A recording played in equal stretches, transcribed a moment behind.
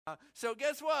So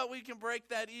guess what? We can break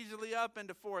that easily up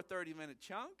into 4 30-minute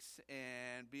chunks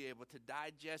and be able to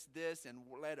digest this and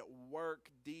let it work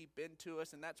deep into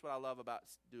us. And that's what I love about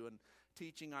doing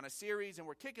teaching on a series. And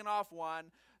we're kicking off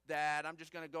one that I'm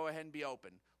just going to go ahead and be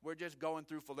open. We're just going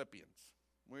through Philippians.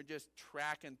 We're just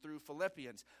tracking through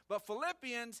Philippians. But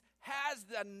Philippians has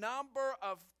the number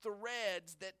of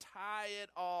threads that tie it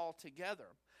all together.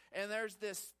 And there's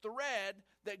this thread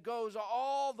that goes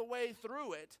all the way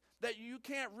through it that you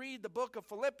can't read the book of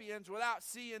Philippians without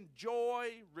seeing joy,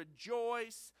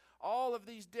 rejoice, all of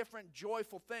these different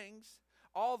joyful things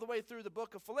all the way through the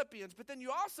book of Philippians. But then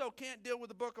you also can't deal with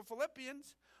the book of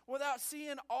Philippians without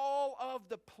seeing all of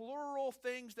the plural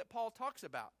things that Paul talks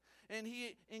about. And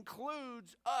he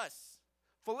includes us.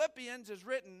 Philippians is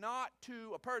written not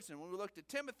to a person. When we looked at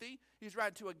Timothy, he's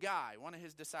writing to a guy, one of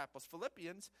his disciples.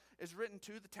 Philippians is written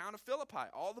to the town of Philippi,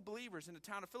 all the believers in the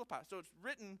town of Philippi. So it's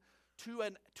written to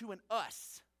an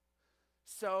us.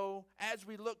 So as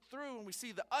we look through and we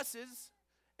see the us's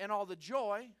and all the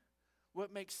joy,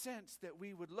 what makes sense that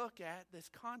we would look at this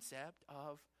concept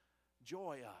of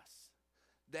joy us.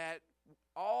 That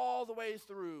all the way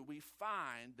through we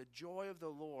find the joy of the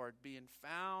Lord being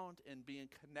found and being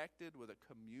connected with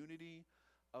a community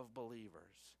of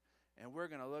believers. And we're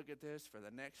going to look at this for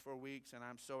the next 4 weeks, and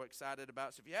I'm so excited about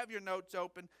it. So if you have your notes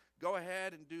open, go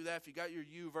ahead and do that. If you got your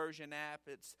YouVersion app,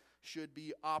 it should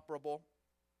be operable.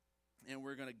 And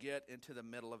we're going to get into the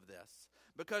middle of this.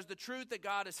 Because the truth that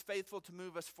God is faithful to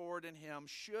move us forward in Him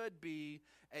should be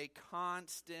a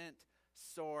constant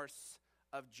source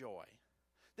of joy.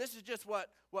 This is just what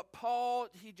Paul,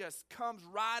 he just comes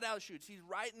right out of the chutes. He's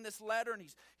writing this letter, and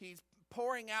he's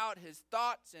pouring out his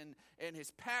thoughts and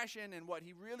his passion and what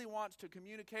he really wants to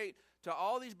communicate to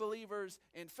all these believers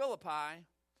in Philippi.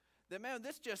 That, man,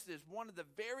 this just is one of the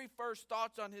very first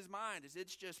thoughts on his mind as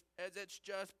it's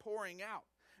just pouring out.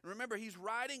 And remember, he's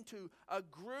writing to a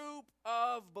group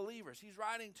of believers. He's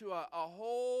writing to a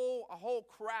whole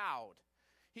crowd.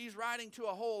 He's writing to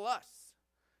a whole us.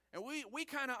 And we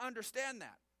kind of understand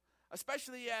that,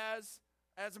 especially as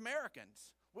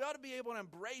Americans. We ought to be able to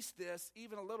embrace this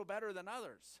even a little better than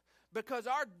others, because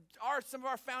some of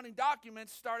our founding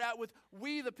documents start out with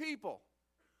 "we the people."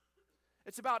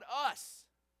 It's about us.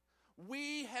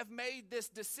 We have made this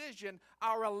decision.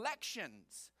 Our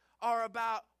elections are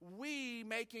about we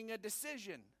making a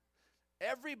decision.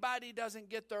 Everybody doesn't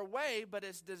get their way, but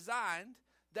it's designed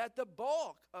that the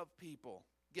bulk of people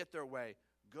get their way,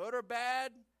 good or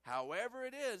bad. However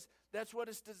it is, that's what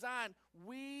it's designed.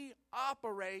 We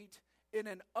operate in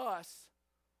an us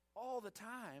all the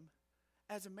time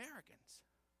as Americans.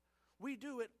 We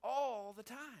do it all the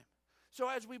time. So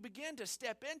as we begin to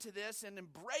step into this and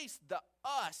embrace the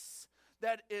us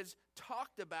that is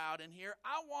talked about in here,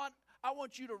 I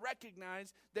want you to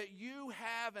recognize that you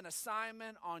have an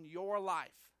assignment on your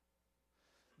life,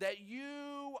 that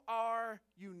you are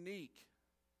unique.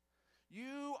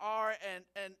 You are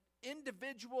an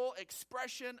individual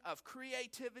expression of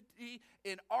creativity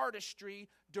and artistry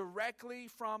directly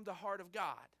from the heart of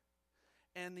God.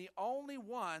 And the only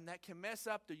one that can mess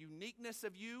up the uniqueness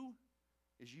of you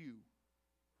is you.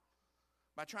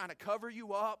 By trying to cover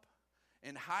you up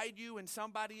and hide you in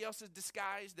somebody else's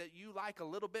disguise that you like a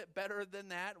little bit better than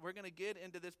that. We're going to get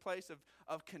into this place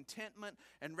of contentment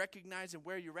and recognizing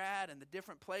where you're at and the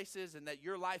different places, and that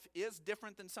your life is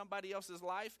different than somebody else's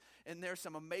life. And there's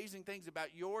some amazing things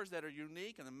about yours that are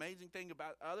unique, and amazing thing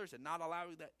about others, and not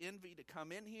allowing that envy to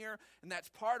come in here. And that's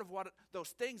part of what those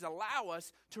things allow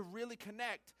us to really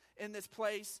connect in this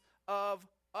place of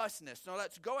usness. So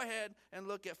let's go ahead and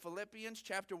look at Philippians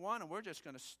chapter 1, and we're just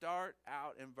going to start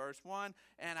out in verse 1.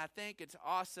 And I think it's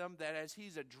awesome that as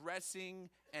he's addressing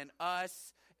an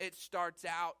us, it starts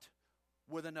out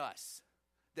with an us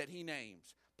that he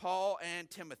names. Paul and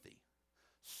Timothy,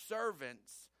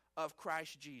 servants of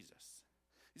Christ Jesus.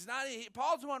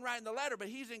 Paul's the one writing the letter, but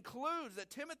he includes that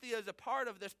Timothy is a part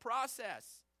of this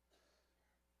process.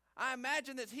 I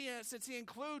imagine that since he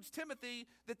includes Timothy,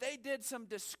 that they did some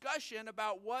discussion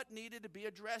about what needed to be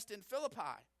addressed in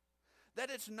Philippi.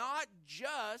 That it's not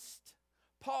just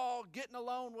Paul getting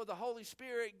alone with the Holy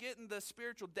Spirit, getting the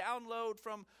spiritual download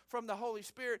from the Holy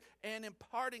Spirit, and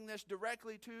imparting this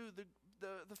directly to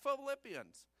the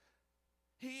Philippians.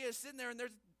 He is sitting there, and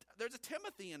there's a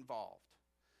Timothy involved.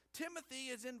 Timothy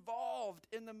is involved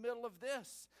in the middle of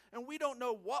this. And we don't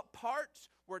know what parts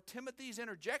were Timothy's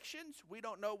interjections. We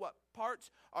don't know what parts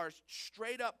are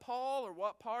straight up Paul, or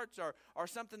what parts are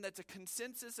something that's a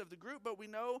consensus of the group. But we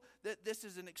know that this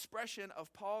is an expression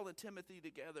of Paul and Timothy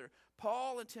together.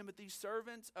 Paul and Timothy,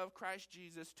 servants of Christ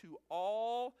Jesus, to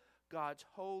all God's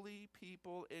holy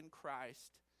people in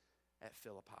Christ at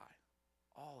Philippi.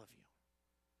 All of you.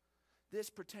 This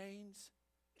pertains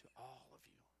to all of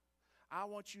you. I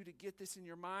want you to get this in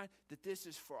your mind that this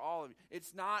is for all of you.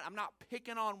 I'm not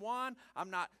picking on one. I'm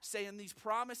not saying these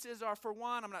promises are for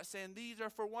one. I'm not saying these are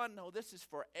for one. No, this is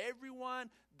for everyone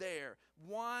there.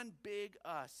 One big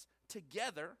us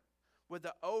together with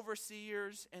the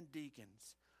overseers and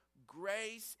deacons.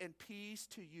 Grace and peace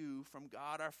to you from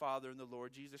God our Father and the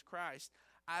Lord Jesus Christ.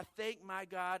 I thank my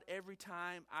God every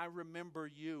time I remember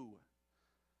you.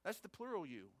 That's the plural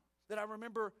you. That I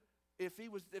remember, if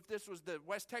this was the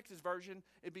West Texas version,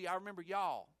 it'd be I remember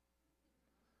y'all.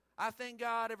 I thank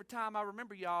God every time I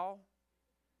remember y'all.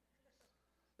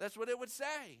 That's what it would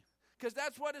say. Because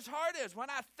that's what his heart is. When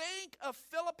I think of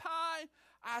Philippi,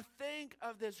 I think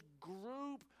of this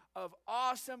group of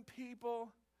awesome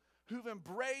people who've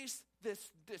embraced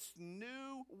this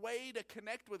new way to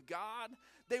connect with God.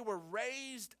 They were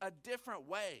raised a different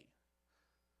way.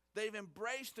 They've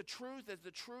embraced the truth as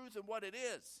the truth and what it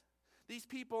is. These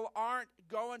people aren't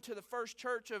going to the first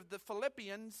church of the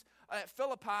Philippians at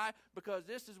Philippi because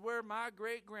this is where my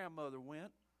great-grandmother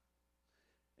went.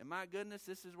 And my goodness,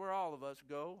 this is where all of us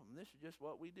go, and this is just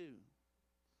what we do.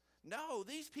 No,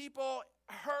 these people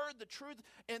heard the truth,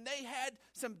 and they had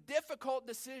some difficult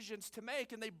decisions to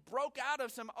make, and they broke out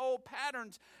of some old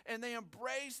patterns, and they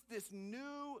embraced this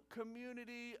new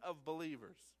community of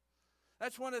believers.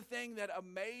 That's one of the things that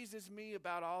amazes me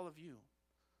about all of you,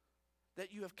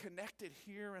 that you have connected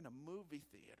here in a movie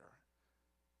theater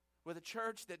with a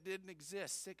church that didn't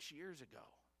exist 6 years ago.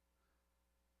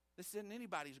 This isn't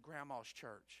anybody's grandma's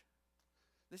church.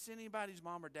 This isn't anybody's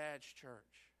mom or dad's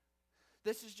church.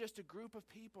 This is just a group of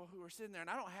people who are sitting there, and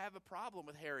I don't have a problem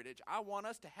with heritage. I want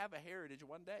us to have a heritage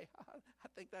one day. I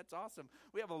think that's awesome.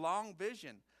 We have a long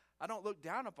vision. I don't look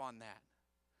down upon that.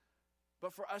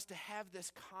 But for us to have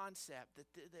this concept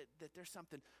that there's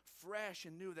something fresh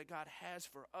and new that God has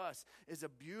for us is a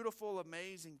beautiful,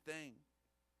 amazing thing.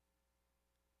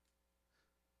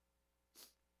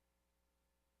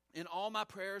 In all my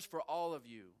prayers for all of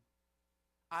you,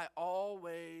 I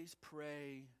always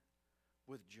pray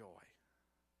with joy.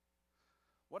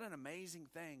 What an amazing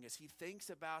thing as he thinks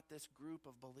about this group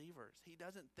of believers. He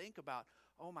doesn't think about,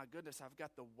 oh my goodness, I've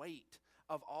got the weight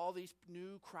of all these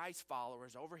new Christ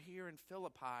followers over here in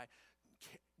Philippi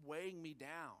weighing me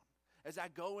down. As I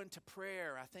go into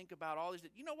prayer, I think about all these.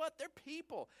 You know what? They're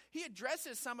people. He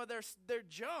addresses some of their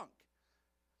junk.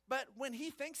 But when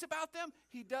he thinks about them,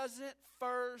 he doesn't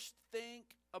first think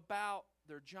about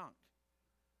their junk.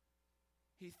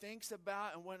 He thinks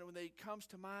about, and when they comes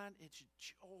to mind, it's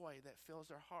joy that fills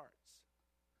their hearts.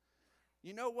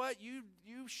 You know what? You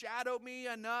shadow me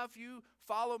enough, you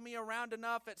follow me around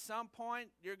enough, at some point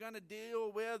you're going to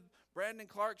deal with Brandon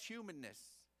Clark's humanness.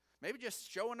 Maybe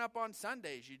just showing up on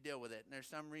Sundays you deal with it, and there's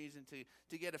some reason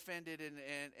to get offended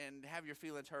and have your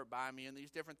feelings hurt by me and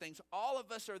these different things. All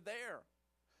of us are there.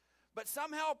 But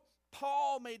somehow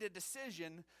Paul made a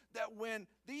decision that when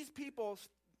these people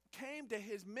came to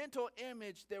his mental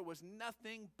image, there was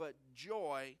nothing but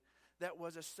joy that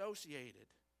was associated.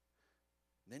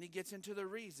 And then he gets into the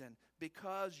reason,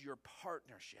 because your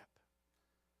partnership.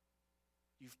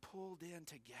 You've pulled in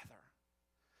together.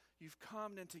 You've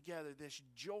come in together. This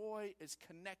joy is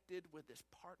connected with this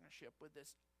partnership, with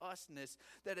this usness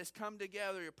that has come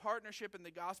together. Your partnership in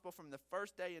the gospel from the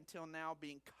first day until now,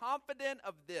 being confident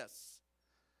of this.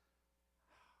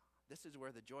 This is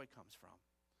where the joy comes from.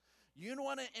 You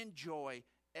want to enjoy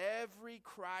every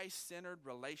Christ-centered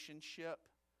relationship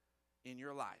in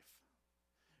your life.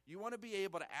 You want to be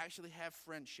able to actually have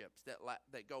friendships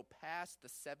that go past the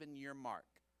 7-year mark.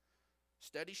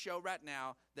 Studies show right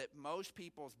now that most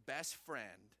people's best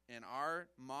friend in our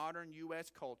modern U.S.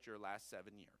 culture lasts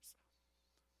 7 years.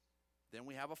 Then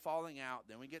we have a falling out.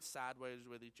 Then we get sideways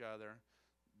with each other.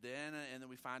 And then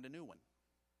we find a new one.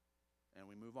 And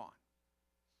we move on.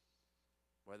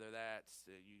 Whether that's,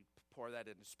 you pour that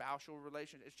into spousal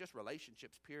relationships, it's just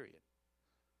relationships, period.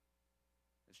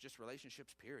 It's just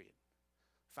relationships, period.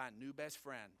 Find new best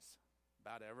friends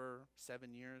about every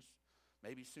 7 years,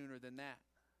 maybe sooner than that.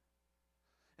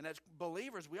 And as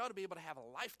believers, we ought to be able to have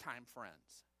lifetime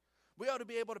friends. We ought to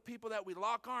be able to people that we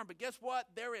lock arm. But guess what?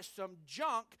 There is some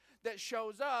junk that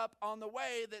shows up on the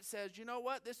way that says, you know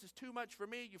what? This is too much for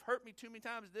me. You've hurt me too many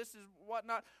times. This is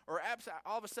whatnot. Or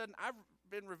all of a sudden, I've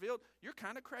been revealed. You're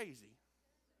kind of crazy.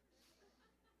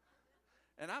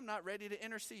 And I'm not ready to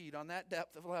intercede on that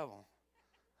depth of level.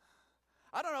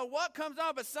 I don't know what comes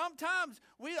on, but sometimes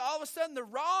all of a sudden the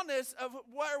rawness of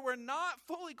where we're not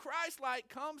fully Christ-like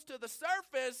comes to the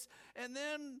surface, and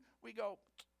then we go,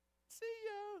 see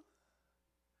ya.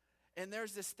 And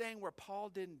there's this thing where Paul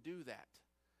didn't do that.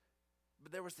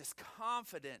 But there was this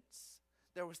confidence.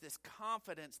 There was this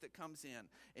confidence that comes in.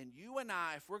 And you and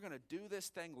I, if we're going to do this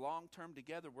thing long term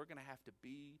together, we're going to have to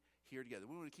be here together.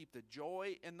 We want to keep the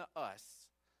joy in the us.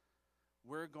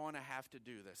 We're going to have to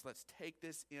do this. Let's take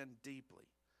this in deeply.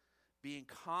 Being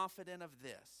confident of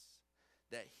this,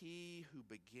 that he who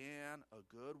began a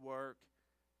good work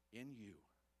in you.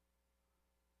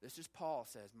 This is Paul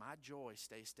says, my joy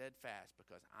stays steadfast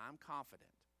because I'm confident.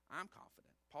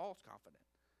 Paul's confident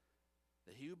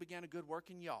that he who began a good work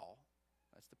in y'all,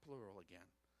 that's the plural again,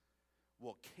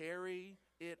 will carry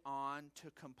it on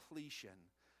to completion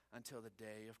until the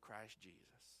day of Christ Jesus.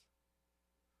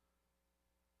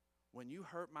 When you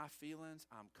hurt my feelings,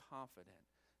 I'm confident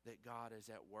that God is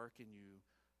at work in you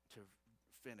to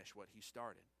finish what he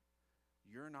started.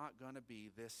 You're not going to be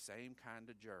this same kind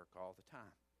of jerk all the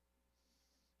time.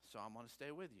 So I'm going to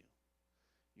stay with you.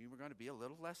 You were going to be a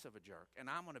little less of a jerk, and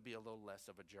I'm going to be a little less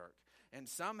of a jerk. And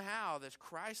somehow this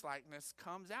Christ-likeness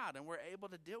comes out, and we're able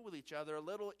to deal with each other a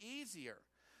little easier.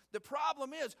 The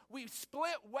problem is we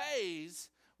split ways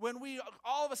when we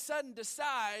all of a sudden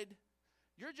decide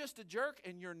you're just a jerk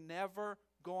and you're never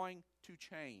going to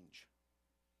change.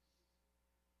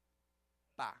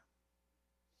 Bye.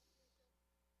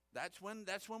 That's when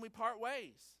we part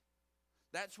ways.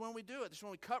 That's when we do it. That's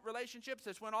when we cut relationships.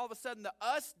 That's when all of a sudden the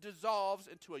us dissolves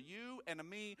into a you and a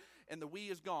me, and the we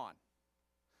is gone.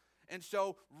 And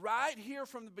so right here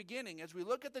from the beginning, as we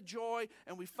look at the joy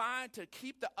and we find to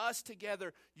keep the us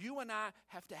together, you and I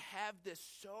have to have this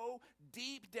so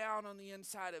deep down on the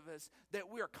inside of us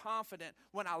that we are confident.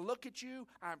 When I look at you,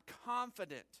 I'm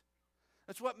confident.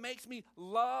 That's what makes me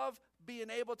love being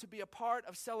able to be a part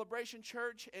of Celebration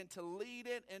Church and to lead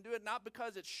it and do it, not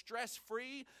because it's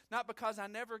stress-free, not because I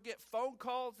never get phone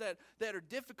calls that are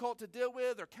difficult to deal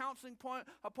with or counseling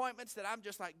appointments that I'm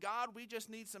just like, God, we just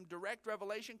need some direct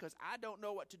revelation because I don't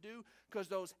know what to do, because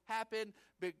those happen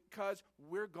because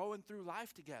we're going through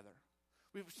life together.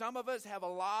 Some of us have a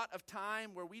lot of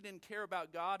time where we didn't care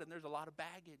about God, and there's a lot of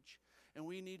baggage. And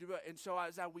we need to, and so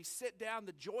as we sit down,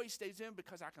 the joy stays in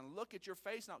because I can look at your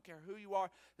face, and I don't care who you are,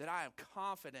 that I am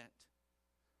confident.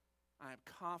 I am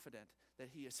confident that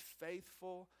he is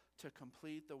faithful to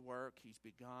complete the work he's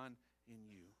begun in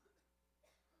you.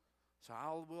 So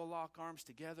we'll lock arms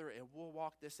together and we'll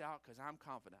walk this out because I'm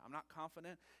confident. I'm not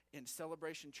confident in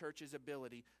Celebration Church's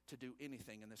ability to do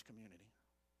anything in this community.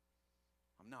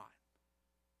 I'm not.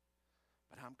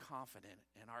 But I'm confident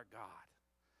in our God.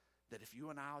 That if you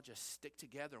and I will just stick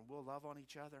together and we'll love on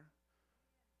each other,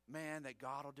 man, that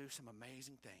God will do some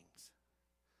amazing things.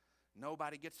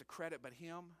 Nobody gets the credit but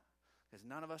him, because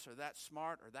none of us are that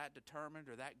smart or that determined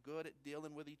or that good at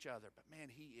dealing with each other. But man,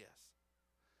 he is.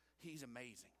 He's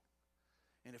amazing.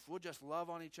 And if we'll just love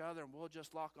on each other and we'll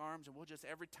just lock arms and we'll just,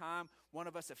 every time one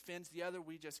of us offends the other,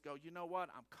 we just go, you know what?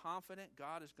 I'm confident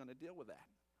God is going to deal with that.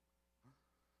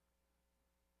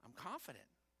 I'm confident.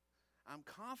 I'm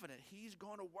confident he's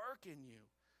going to work in you.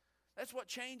 That's what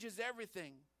changes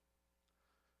everything.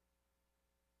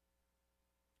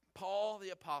 Paul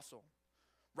the apostle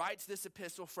writes this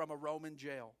epistle from a Roman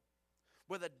jail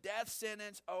with a death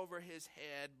sentence over his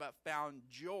head, but found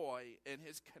joy in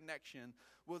his connection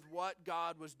with what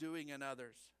God was doing in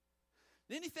others.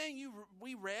 Anything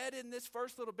we read in this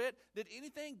first little bit, did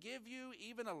anything give you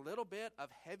even a little bit of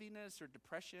heaviness or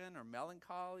depression or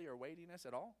melancholy or weightiness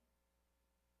at all?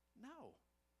 No.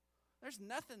 There's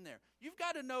nothing there. You've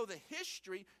got to know the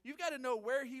history. You've got to know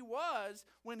where he was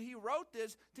when he wrote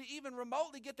this to even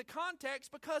remotely get the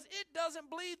context, because it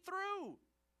doesn't bleed through.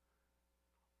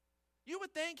 You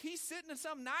would think he's sitting in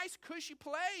some nice, cushy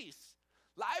place.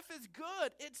 Life is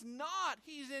good. It's not.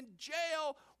 He's in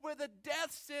jail with a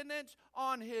death sentence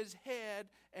on his head,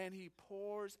 and he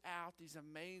pours out these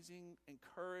amazing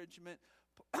encouragement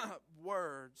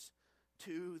words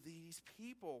to these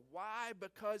people. Why?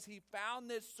 Because he found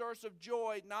this source of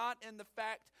joy not in the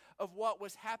fact of what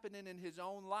was happening in his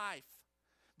own life.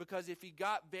 Because if he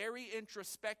got very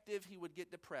introspective, he would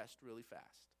get depressed really fast.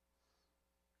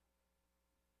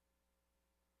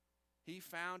 He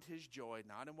found his joy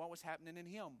not in what was happening in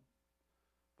him,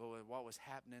 but in what was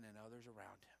happening in others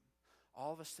around him.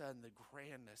 All of a sudden, the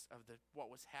grandness of what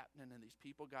was happening, and these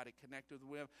people got it connected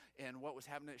with him, and what was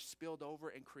happening, it spilled over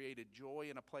and created joy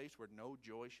in a place where no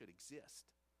joy should exist.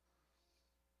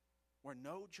 Where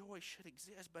no joy should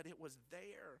exist, but it was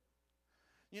there.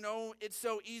 You know, it's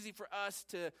so easy for us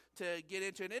to get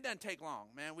into it. It doesn't take long,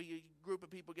 man. A group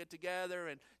of people get together,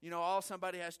 and you know, all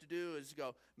somebody has to do is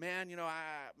go, man. You know,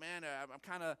 I'm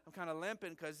kind of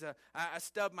limping because I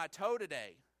stubbed my toe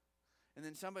today. And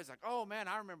then somebody's like, oh, man,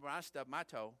 I remember when I stubbed my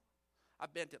toe. I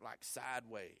bent it like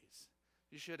sideways.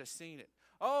 You should have seen it.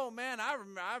 Oh, man, I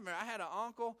remember I had an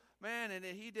uncle, man, and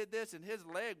he did this, and his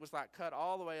leg was like cut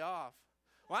all the way off.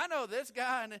 Well, I know this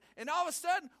guy, and all of a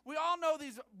sudden, we all know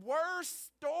these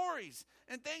worst stories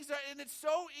and things, and it's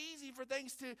so easy for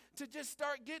things to just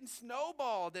start getting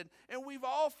snowballed, and we've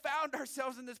all found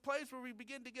ourselves in this place where we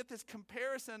begin to get this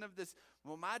comparison of this,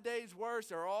 well, my day's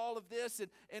worse, or all of this,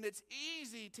 and it's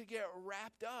easy to get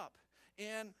wrapped up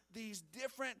in these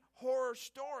different horror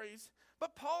stories,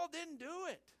 but Paul didn't do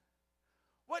it.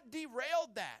 What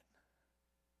derailed that?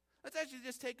 Let's actually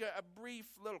just take a brief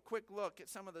little quick look at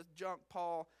some of the junk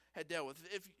Paul had dealt with.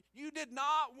 If you did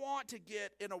not want to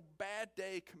get in a bad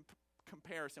day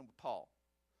comparison with Paul,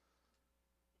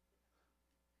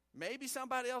 maybe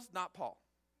somebody else, not Paul.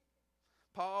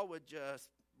 Paul would just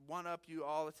one-up you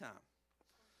all the time.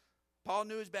 Paul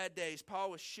knew his bad days.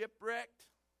 Paul was shipwrecked.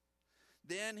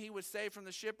 Then he was saved from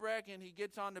the shipwreck, and he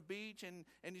gets on the beach, and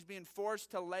he's being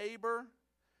forced to labor,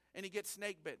 and he gets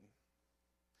snake bitten.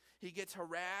 He gets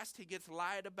harassed. He gets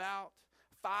lied about.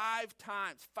 5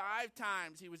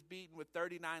 times he was beaten with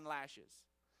 39 lashes.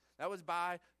 That was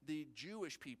by the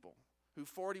Jewish people, who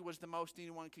 40 was the most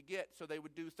anyone could get, so they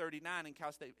would do 39 in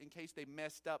case they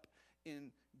messed up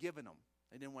in giving them.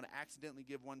 They didn't want to accidentally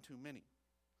give one too many.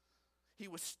 He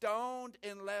was stoned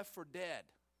and left for dead.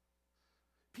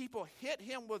 People hit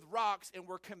him with rocks and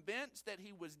were convinced that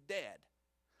he was dead.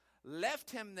 Left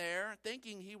him there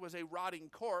thinking he was a rotting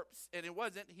corpse, and it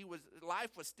wasn't.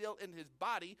 Life was still in his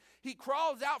body. He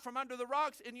crawls out from under the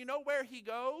rocks, and you know where he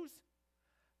goes?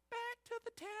 Back to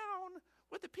the town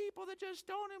with the people that just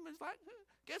stoned him. It's like,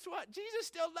 guess what? Jesus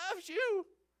still loves you.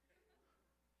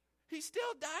 He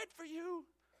still died for you.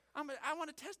 I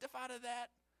want to testify to that.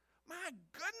 My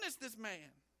goodness, this man.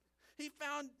 He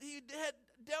had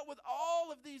dealt with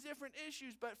all of these different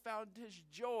issues, but found his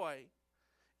joy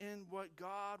in what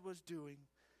God was doing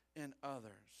in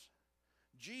others.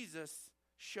 Jesus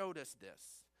showed us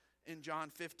this in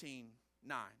John 15:9.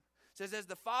 It says, as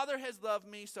the Father has loved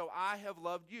me, so I have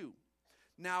loved you.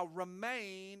 Now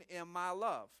remain in my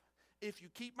love. If you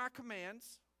keep my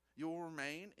commands, you will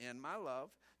remain in my love,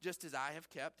 just as I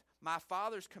have kept my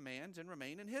Father's commands and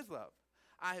remain in his love.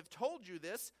 I have told you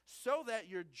this so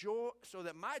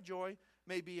that my joy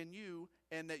may be in you,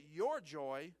 and that your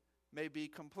joy may be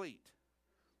complete.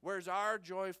 Where's our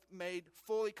joy made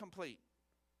fully complete?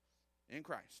 In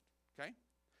Christ. Okay?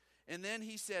 And then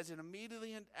he says, and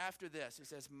immediately after this, he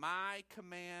says, my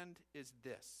command is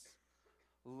this: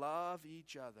 love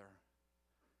each other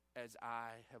as I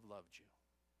have loved you.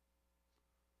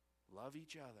 Love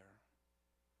each other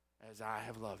as I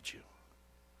have loved you.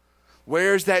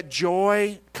 Where's that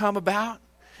joy come about?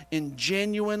 In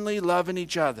genuinely loving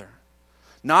each other.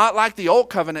 Not like the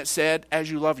old covenant said, as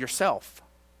you love yourself,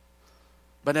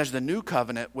 but as the new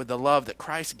covenant with the love that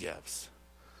Christ gives.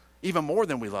 Even more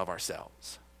than we love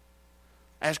ourselves.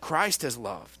 As Christ has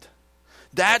loved.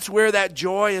 That's where that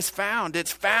joy is found.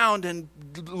 It's found in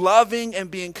loving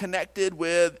and being connected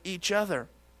with each other.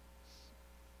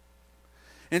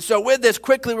 And so with this,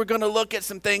 quickly we're going to look at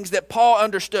some things that Paul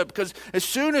understood. Because as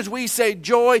soon as we say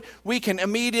joy, we can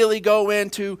immediately go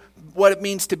into what it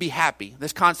means to be happy.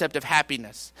 This concept of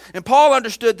happiness. And Paul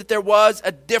understood that there was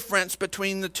a difference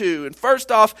between the two. And first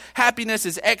off, happiness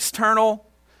is external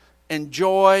and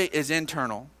joy is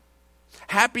internal.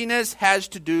 Happiness has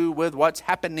to do with what's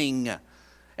happening.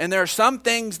 And there are some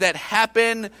things that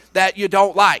happen that you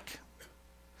don't like.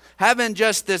 Having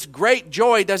just this great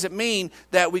joy doesn't mean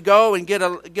that we go and get a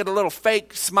little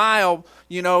fake smile,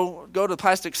 go to the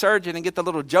plastic surgeon and get the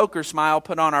little Joker smile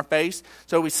put on our face.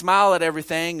 So we smile at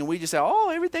everything and we just say,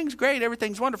 oh, everything's great,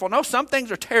 everything's wonderful. No, some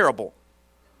things are terrible.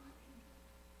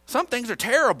 Some things are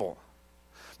terrible.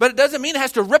 But it doesn't mean it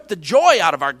has to rip the joy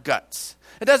out of our guts.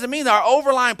 It doesn't mean that our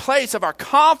overlying place of our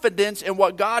confidence in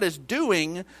what God is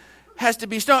doing has to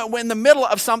be in the middle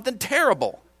of something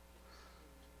terrible.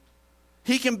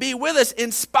 He can be with us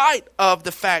in spite of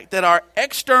the fact that our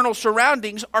external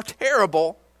surroundings are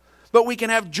terrible, but we can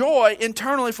have joy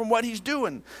internally from what he's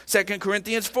doing. 2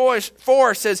 Corinthians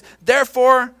 4 says,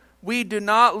 therefore we do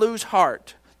not lose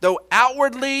heart, though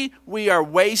outwardly we are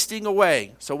wasting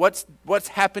away. So what's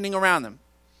happening around them?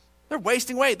 They're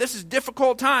wasting away. This is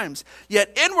difficult times.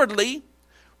 Yet inwardly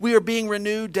we are being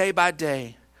renewed day by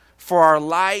day for our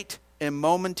light and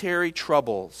momentary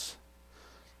troubles.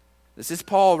 This is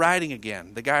Paul writing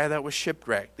again. The guy that was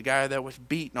shipwrecked. The guy that was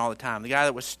beaten all the time. The guy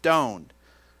that was stoned.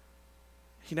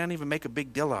 He doesn't even make a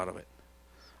big deal out of it.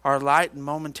 Our light and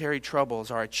momentary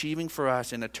troubles are achieving for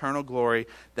us an eternal glory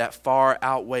that far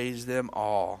outweighs them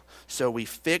all. So we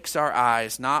fix our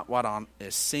eyes not what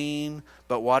is seen,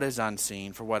 but what is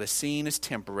unseen. For what is seen is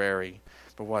temporary,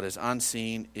 but what is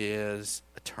unseen is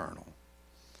eternal.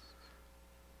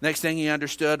 Next thing he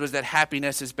understood was that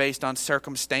happiness is based on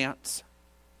circumstance,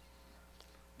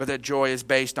 but that joy is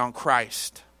based on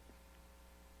Christ.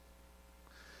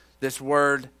 This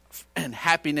word, and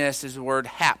happiness is the word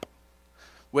hap,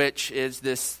 which is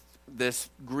this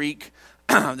Greek,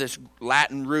 this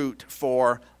Latin root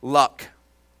for luck.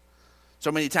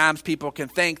 So many times people can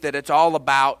think that it's all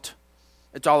about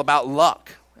luck.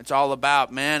 It's all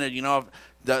about, man,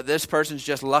 this person's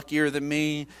just luckier than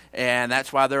me, and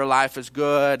that's why their life is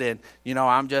good, and,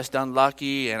 I'm just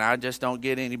unlucky, and I just don't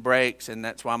get any breaks, and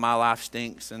that's why my life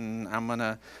stinks, and I'm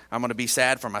gonna be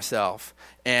sad for myself.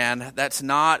 And it's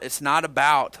not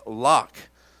about luck.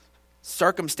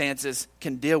 Circumstances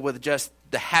can deal with just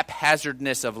the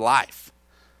haphazardness of life.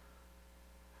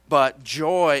 But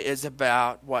joy is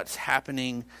about what's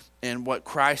happening and what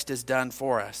Christ has done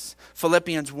for us.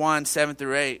 Philippians 1,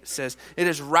 7-8 says, "It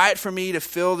is right for me to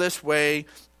feel this way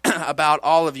about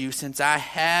all of you, since I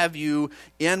have you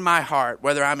in my heart,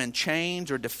 whether I'm in chains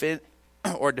or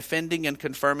defending and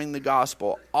confirming the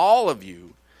gospel. All of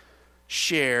you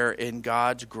share in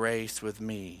God's grace with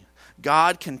me.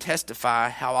 God can testify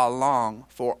how I long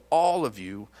for all of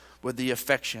you with the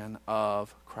affection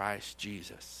of Christ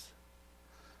Jesus."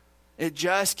 It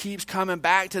just keeps coming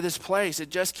back to this place.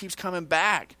 It just keeps coming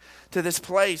back to this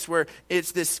place where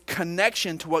it's this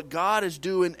connection to what God is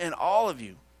doing in all of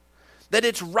you. That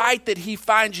it's right that he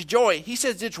finds joy. He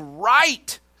says it's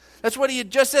right. That's what he had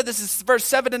just said. This is verse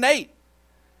 7 and 8.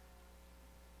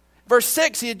 Verse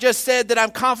 6, he had just said that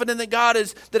I'm confident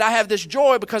that I have this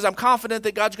joy because I'm confident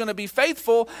that God's going to be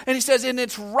faithful. And he says, and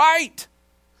it's right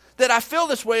that I feel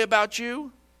this way about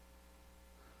you,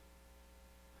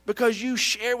 because you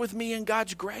share with me in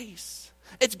God's grace.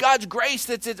 It's God's grace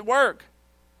that's at work.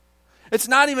 It's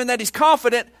not even that he's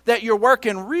confident that you're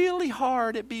working really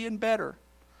hard at being better.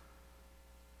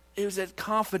 It was that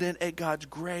confident at God's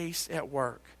grace at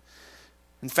work.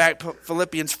 In fact,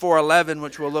 Philippians 4:11,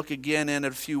 which we'll look again in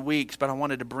a few weeks, but I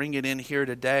wanted to bring it in here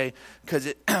today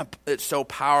because it's so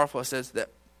powerful. It says that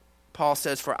Paul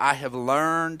says, "For I have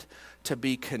learned to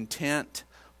be content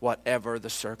whatever the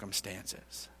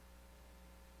circumstances."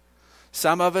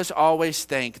 Some of us always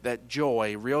think that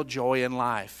joy, real joy in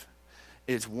life,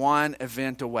 is one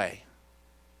event away.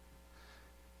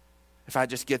 If I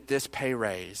just get this pay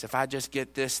raise, if I just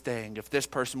get this thing, if this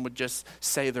person would just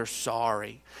say they're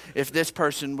sorry, if this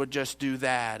person would just do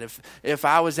that, if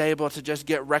I was able to just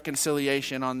get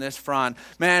reconciliation on this front,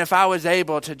 man, if I was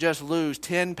able to just lose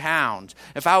 10 pounds,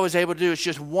 if I was able to do, it's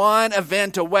just one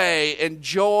event away and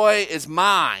joy is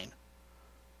mine.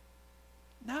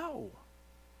 No.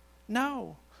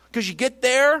 Because you get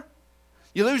there,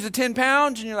 you lose the 10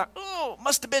 pounds, and you're like, oh, it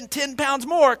must have been 10 pounds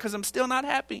more because I'm still not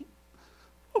happy.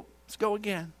 Oh, let's go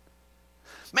again.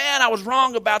 Man, I was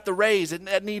wrong about the raise.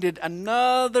 It needed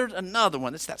another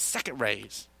one. It's that second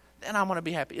raise. Then I'm going to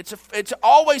be happy. It's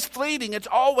always fleeting. It's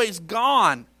always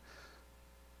gone.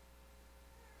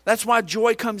 That's why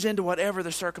joy comes into whatever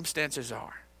the circumstances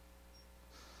are.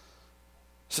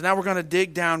 So now we're going to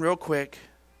dig down real quick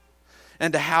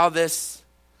into how this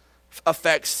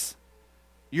affects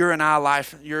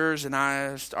yours and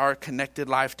our connected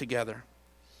life together.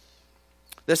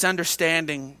 This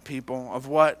understanding, people, of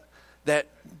that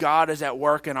God is at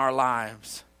work in our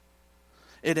lives.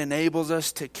 It enables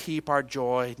us to keep our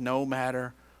joy no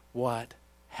matter what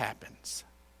happens.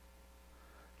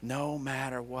 No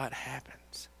matter what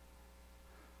happens.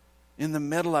 In the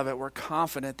middle of it, we're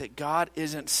confident that God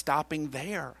isn't stopping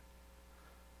there.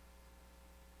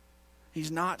 He's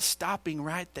not stopping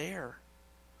right there.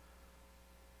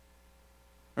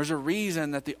 There's a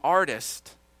reason that the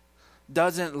artist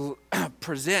doesn't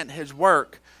present his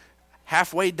work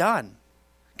halfway done,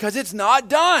 because it's not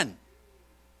done.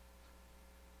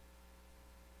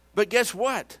 But guess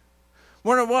what?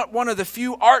 One of the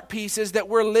few art pieces that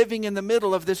we're living in the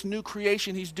middle of this new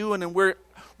creation he's doing, and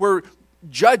we're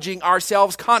judging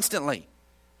ourselves constantly.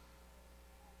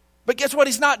 But guess what?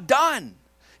 He's not done.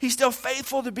 He's still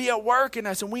faithful to be at work in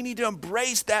us, and we need to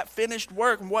embrace that finished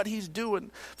work and what he's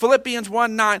doing. Philippians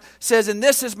 1:9 says, "And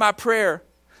this is my prayer,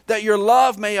 that your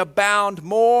love may abound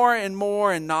more and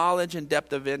more in knowledge and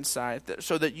depth of insight,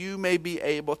 so that you may be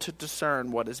able to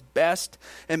discern what is best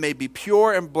and may be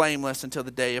pure and blameless until the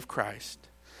day of Christ,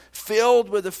 filled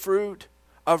with the fruit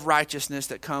of righteousness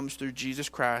that comes through Jesus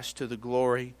Christ to the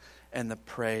glory and the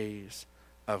praise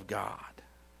of God."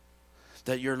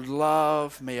 That your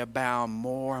love may abound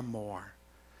more and more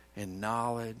in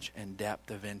knowledge and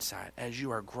depth of insight. As you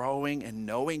are growing and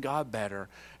knowing God better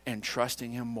and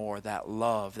trusting him more, that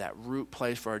love, that root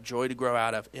place for our joy to grow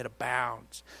out of, it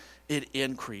abounds. It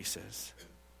increases.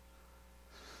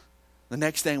 The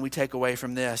next thing we take away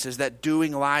from this is that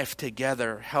doing life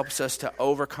together helps us to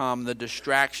overcome the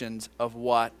distractions of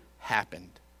what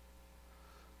happened.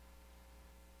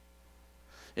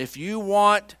 If you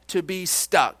want to be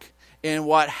stuck in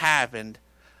what happened,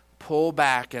 pull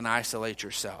back and isolate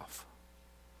yourself.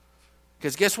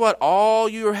 Because guess what? All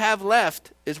you have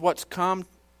left is what's come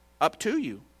up to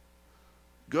you.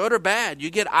 Good or bad. You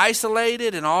get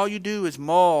isolated and all you do is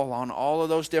mull on all of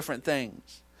those different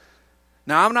things.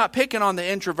 Now, I'm not picking on the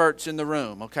introverts in the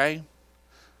room, okay?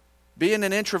 Being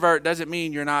an introvert doesn't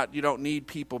mean you don't need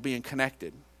people being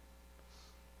connected.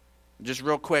 Just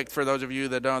real quick, for those of you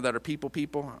that don't know that are people,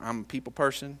 I'm a people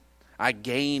person. I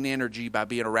gain energy by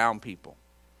being around people.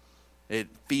 It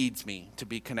feeds me to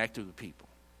be connected with people.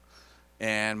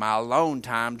 And my alone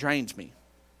time drains me.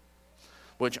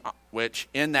 Which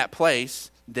in that place,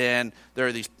 then there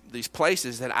are these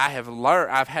places that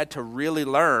I've had to really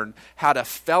learn how to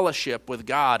fellowship with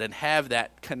God and have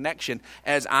that connection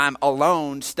as I'm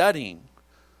alone studying.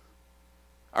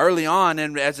 Early on,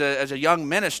 and as a young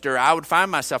minister, I would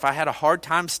find myself, I had a hard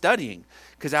time studying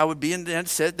because I would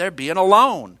sit there being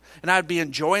alone. And I'd be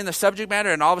enjoying the subject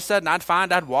matter, and all of a sudden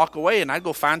I'd walk away and I'd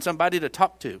go find somebody to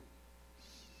talk to.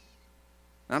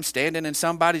 I'm standing in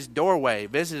somebody's doorway,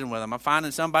 visiting with them. I'm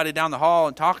finding somebody down the hall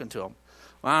and talking to them.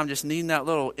 Well, I'm just needing that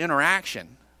little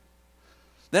interaction.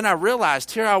 Then I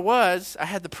realized here I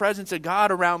had the presence of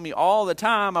God around me all the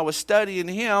time. I was studying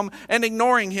Him and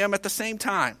ignoring Him at the same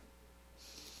time.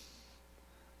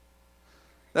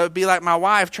 That would be like my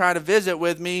wife trying to visit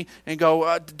with me and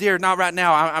go, dear, not right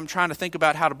now. I'm trying to think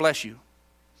about how to bless you.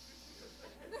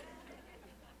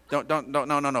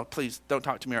 No, please, don't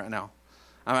talk to me right now.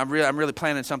 I'm really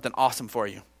planning something awesome for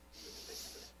you.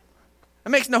 It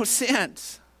makes no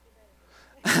sense.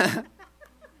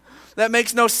 That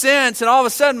makes no sense. And all of a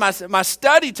sudden, my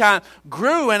study time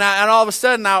grew, and all of a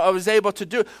sudden, I was able to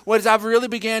do what is I've really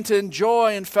began to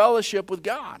enjoy and fellowship with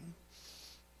God.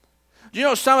 Do you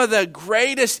know some of the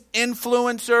greatest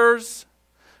influencers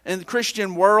in the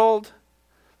Christian world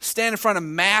stand in front of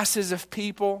masses of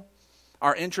people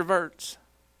are introverts?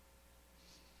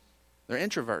 They're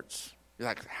introverts. You're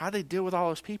like, how do they deal with all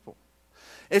those people?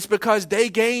 It's because they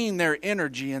gain their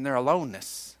energy in their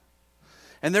aloneness.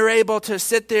 And they're able to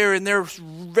sit there and they're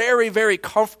very, very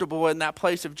comfortable in that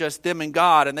place of just them and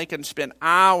God. And they can spend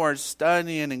hours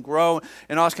studying and growing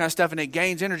and all this kind of stuff. And it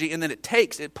gains energy. And then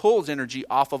it pulls energy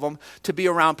off of them to be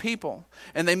around people.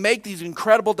 And they make these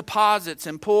incredible deposits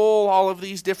and pull all of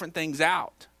these different things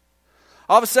out.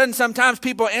 All of a sudden, sometimes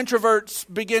introverts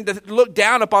begin to look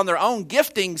down upon their own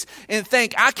giftings and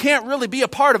think, I can't really be a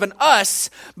part of an us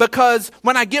because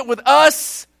when I get with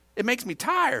us, it makes me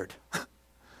tired.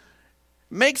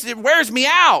 It wears me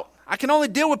out. I can only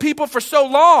deal with people for so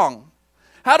long.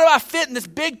 How do I fit in this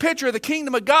big picture of the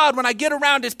kingdom of God when I get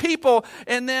around His people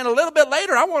and then a little bit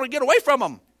later I want to get away from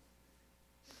them?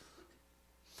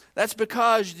 That's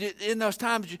because in those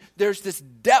times there's this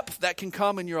depth that can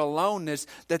come in your aloneness,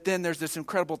 that then there's this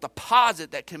incredible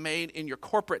deposit that can be made in your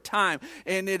corporate time.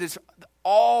 And it is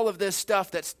all of this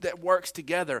stuff that works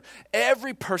together.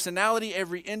 Every personality,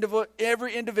 every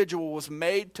individual was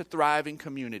made to thrive in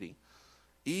community.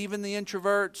 Even the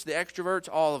introverts, the extroverts,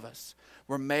 all of us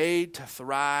were made to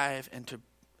thrive and to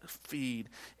feed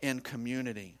in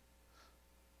community.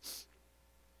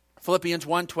 Philippians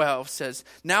 1:12 says,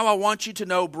 now I want you to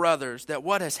know, brothers, that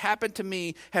what has happened to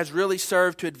me has really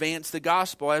served to advance the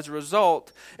gospel. As a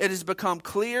result, it has become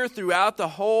clear throughout the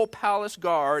whole palace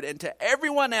guard and to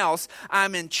everyone else,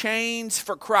 I'm in chains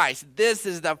for Christ. This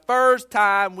is the first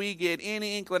time we get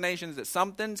any inclinations that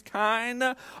something's kind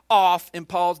of off in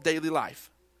Paul's daily life.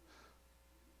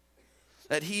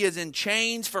 That he is in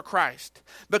chains for Christ.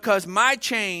 Because of my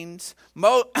chains,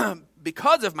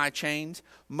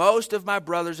 most of my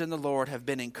brothers in the Lord have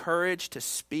been encouraged to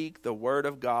speak the word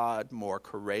of God more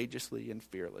courageously and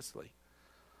fearlessly.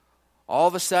 All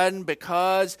of a sudden,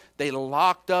 because they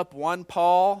locked up one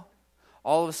Paul,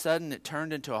 all of a sudden it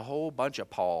turned into a whole bunch of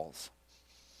Pauls.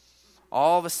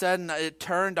 All of a sudden it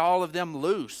turned all of them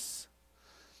loose.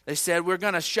 They said, we're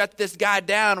going to shut this guy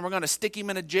down and we're going to stick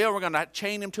him in a jail. We're going to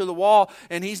chain him to the wall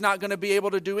and he's not going to be able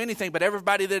to do anything. But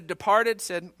everybody that had departed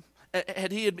said,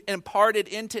 had imparted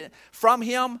from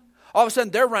him, all of a sudden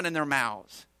they're running their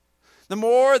mouths. The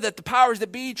more that the powers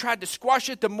that be tried to squash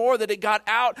it, the more that it got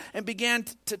out and began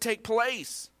to take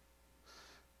place.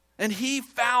 And he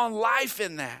found life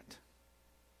in that.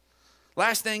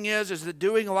 Last thing is that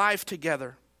doing life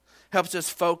together helps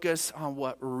us focus on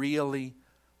what really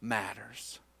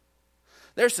matters.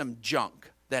 There's some junk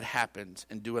that happens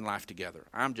in doing life together.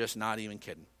 I'm just not even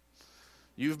kidding.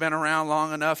 You've been around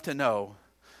long enough to know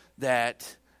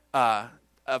that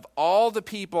of all the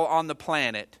people on the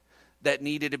planet that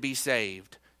needed to be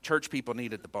saved, church people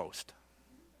needed the most.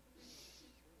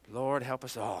 Lord, help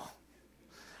us all.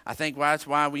 I think that's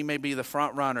why we may be the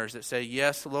front runners that say,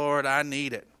 yes, Lord, I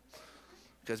need it.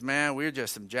 Because, man, we're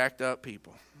just some jacked up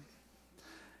people.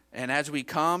 And as we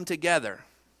come together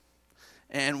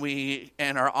and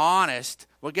are honest,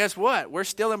 well, guess what? We're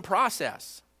still in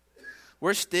process.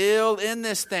 We're still in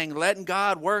this thing, letting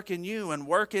God work in you and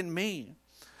work in me.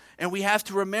 And we have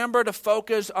to remember to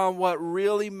focus on what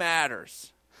really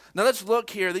matters. Now let's look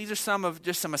here. These are some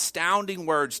astounding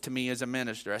words to me as a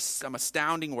minister, some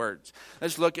astounding words.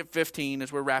 Let's look at 15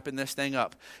 as we're wrapping this thing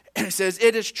up. And it says,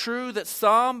 it is true that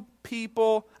some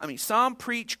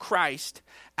preach Christ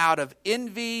out of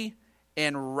envy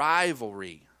and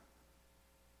rivalry.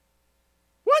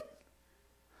 What?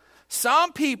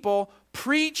 Some people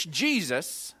preach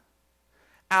Jesus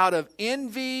out of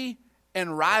envy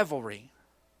and rivalry.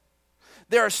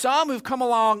 There are some who've come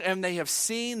along and they have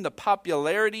seen the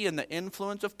popularity and the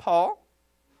influence of Paul,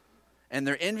 and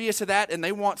they're envious of that and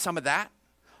they want some of that.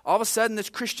 All of a sudden this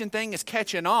Christian thing is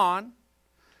catching on,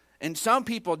 and some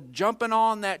people jumping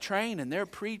on that train and they're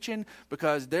preaching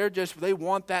because they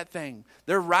want that thing.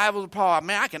 They're rivals of Paul.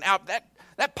 Man, I can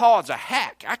that Paul's a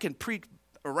hack. I can preach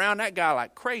around that guy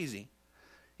like crazy.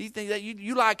 You think that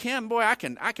you like him, boy, I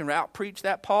can out preach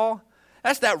that Paul.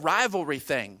 That's that rivalry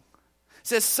thing. It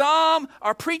says some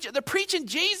are they're preaching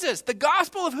Jesus, the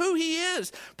gospel of who he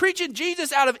is, preaching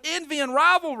Jesus out of envy and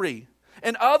rivalry,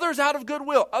 and others out of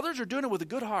goodwill. Others are doing it with a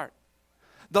good heart.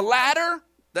 The latter,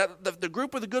 the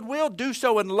group with a goodwill, do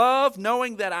so in love,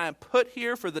 knowing that I am put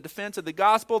here for the defense of the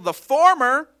gospel. The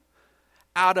former,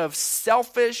 out of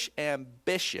selfish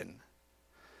ambition,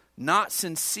 not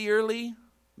sincerely,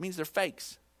 means they're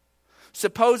fakes,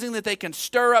 supposing that they can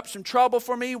stir up some trouble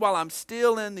for me while I'm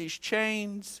still in these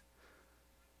chains.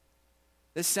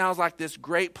 This sounds like this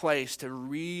great place to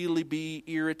really be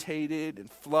irritated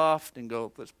and fluffed and go,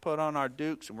 let's put on our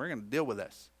dukes and we're going to deal with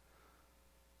this.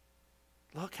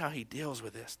 Look how he deals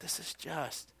with this.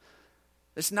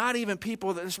 It's not even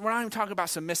people, we're not even talking about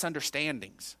some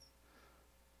misunderstandings.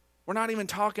 We're not even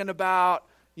talking about,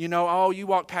 you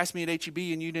walked past me at HEB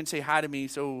and you didn't say hi to me,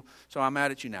 so I'm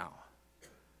mad at you now.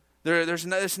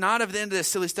 It's not of the end of this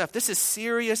silly stuff. This is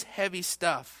serious, heavy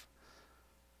stuff.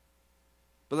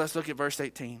 But let's look at verse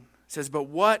 18. It says, but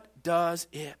what does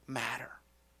it matter?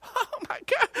 Oh, my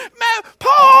God.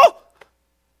 Paul!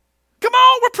 Come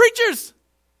on, we're preachers.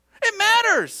 It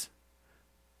matters.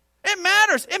 It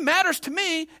matters. It matters to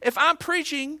me if I'm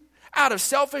preaching out of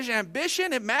selfish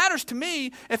ambition. It matters to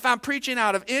me if I'm preaching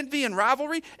out of envy and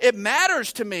rivalry. It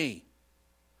matters to me.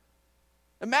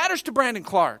 It matters to Brandon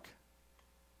Clark.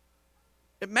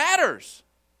 It matters.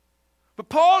 But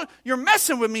Paul, you're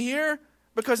messing with me here.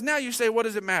 Because now you say, what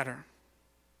does it matter?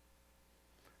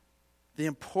 The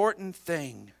important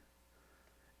thing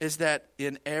is that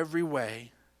in every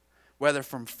way, whether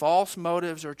from false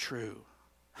motives or true,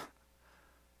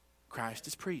 Christ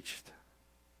is preached.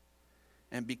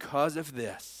 And because of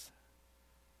this,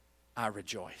 I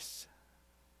rejoice.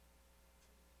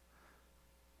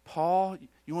 Paul,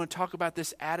 you want to talk about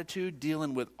this attitude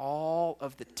dealing with all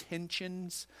of the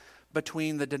tensions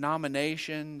between the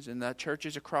denominations and the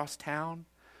churches across town?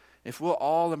 If we'll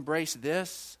all embrace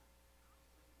this,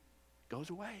 it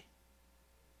goes away.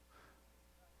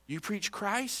 You preach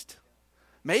Christ?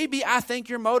 Maybe I think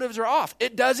your motives are off.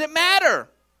 It doesn't matter.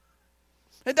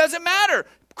 It doesn't matter.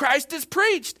 Christ is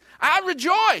preached. I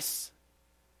rejoice.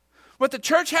 What the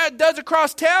church does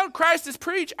across town, Christ is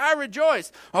preached. I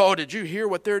rejoice. Oh, did you hear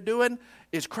what they're doing?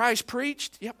 Is Christ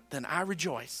preached? Yep, then I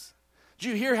rejoice. Did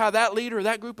you hear how that leader or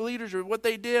that group of leaders or what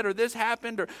they did or this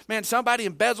happened or, man, somebody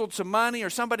embezzled some money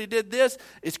or somebody did this?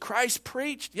 Is Christ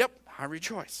preached? Yep, I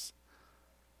rejoice.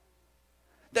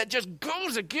 That just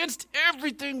goes against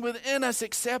everything within us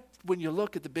except when you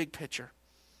look at the big picture.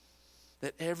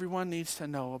 That everyone needs to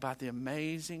know about the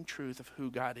amazing truth of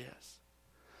who God is.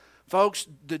 Folks,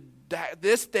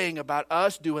 this thing about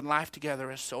us doing life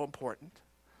together is so important.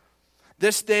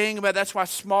 That's why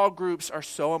small groups are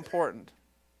so important.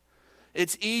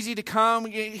 It's easy to come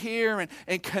here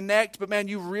and connect, but man,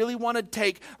 you really want to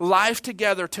take life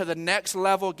together to the next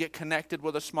level, get connected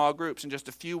with a small groups. In just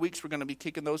a few weeks, we're going to be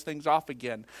kicking those things off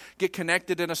again. Get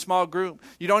connected in a small group.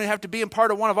 You don't even have to be in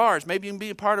part of one of ours. Maybe you can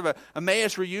be a part of a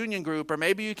Emmaus reunion group, or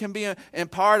maybe you can be in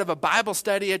part of a Bible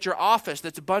study at your office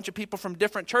that's a bunch of people from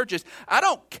different churches. I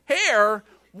don't care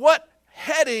what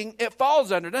heading it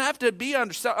falls under. It doesn't have to be on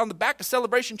the back of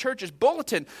Celebration Church's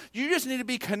bulletin. You just need to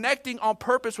be connecting on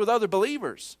purpose with other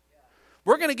believers.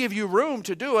 We're going to give you room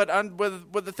to do it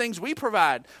with the things we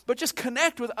provide. But just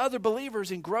connect with other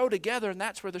believers and grow together, and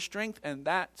that's where the strength and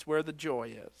that's where the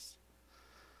joy is.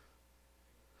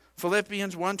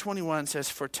 Philippians 1:21 says,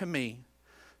 "For to me,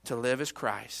 to live is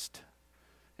Christ,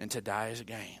 and to die is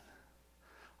gain."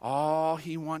 All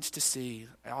he wants to see,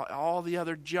 all the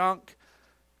other junk,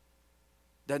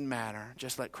 doesn't matter.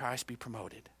 Just let Christ be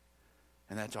promoted,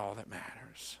 and that's all that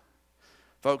matters.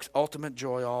 Folks, ultimate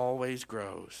joy always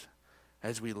grows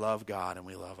as we love God and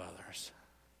we love others.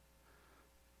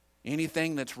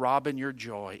 Anything that's robbing your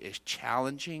joy is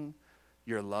challenging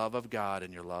your love of God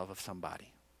and your love of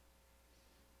somebody.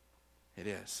 It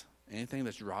is. Anything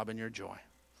that's robbing your joy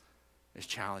is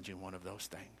challenging one of those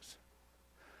things.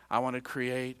 I want to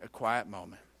create a quiet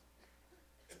moment.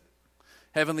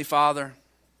 Heavenly Father,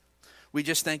 we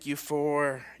just thank you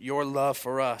for your love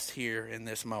for us here in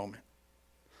this moment.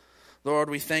 Lord,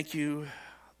 we thank you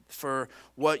for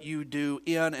what you do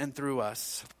in and through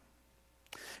us.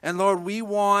 And Lord, we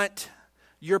want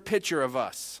your picture of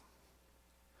us.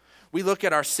 We look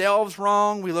at ourselves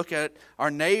wrong. We look at our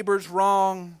neighbors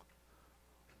wrong.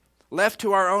 Left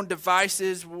to our own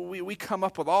devices, we come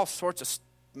up with all sorts of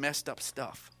messed up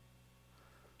stuff.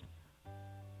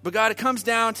 But God, it comes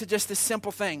down to just this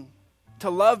simple thing, to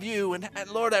love you. And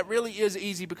Lord, that really is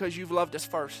easy because you've loved us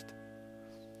first.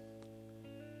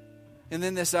 And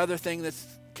then this other thing that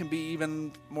can be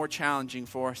even more challenging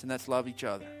for us, and that's love each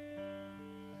other.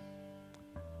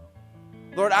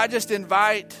 Lord, I just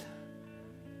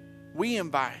we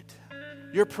invite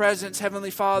your presence,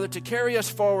 Heavenly Father, to carry us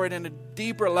forward in a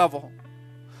deeper level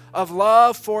of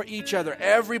love for each other,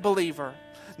 every believer.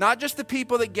 Not just the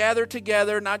people that gather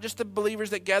together, not just the believers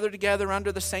that gather together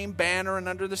under the same banner and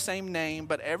under the same name,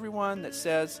 but everyone that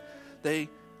says they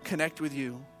connect with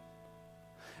you.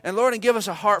 And Lord, and give us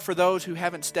a heart for those who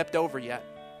haven't stepped over yet,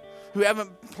 who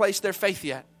haven't placed their faith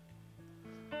yet.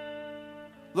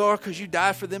 Lord, because you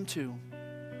died for them too.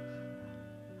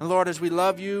 And Lord, as we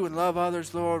love you and love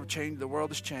others, Lord, the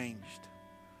world has changed.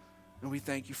 And we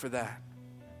thank you for that.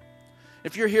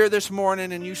 If you're here this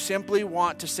morning and you simply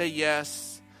want to say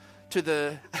yes to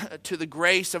the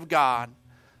grace of God,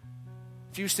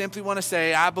 if you simply want to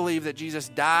say, I believe that Jesus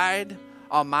died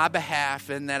on my behalf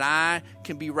and that I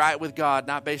can be right with God,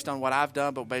 not based on what I've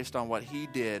done, but based on what he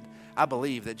did, I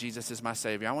believe that Jesus is my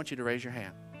Savior. I want you to raise your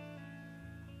hand.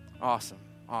 Awesome,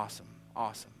 awesome,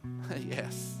 awesome.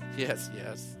 Yes, yes,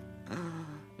 yes,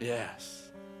 yes.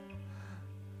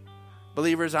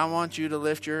 Believers, I want you to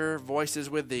lift your voices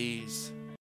with these.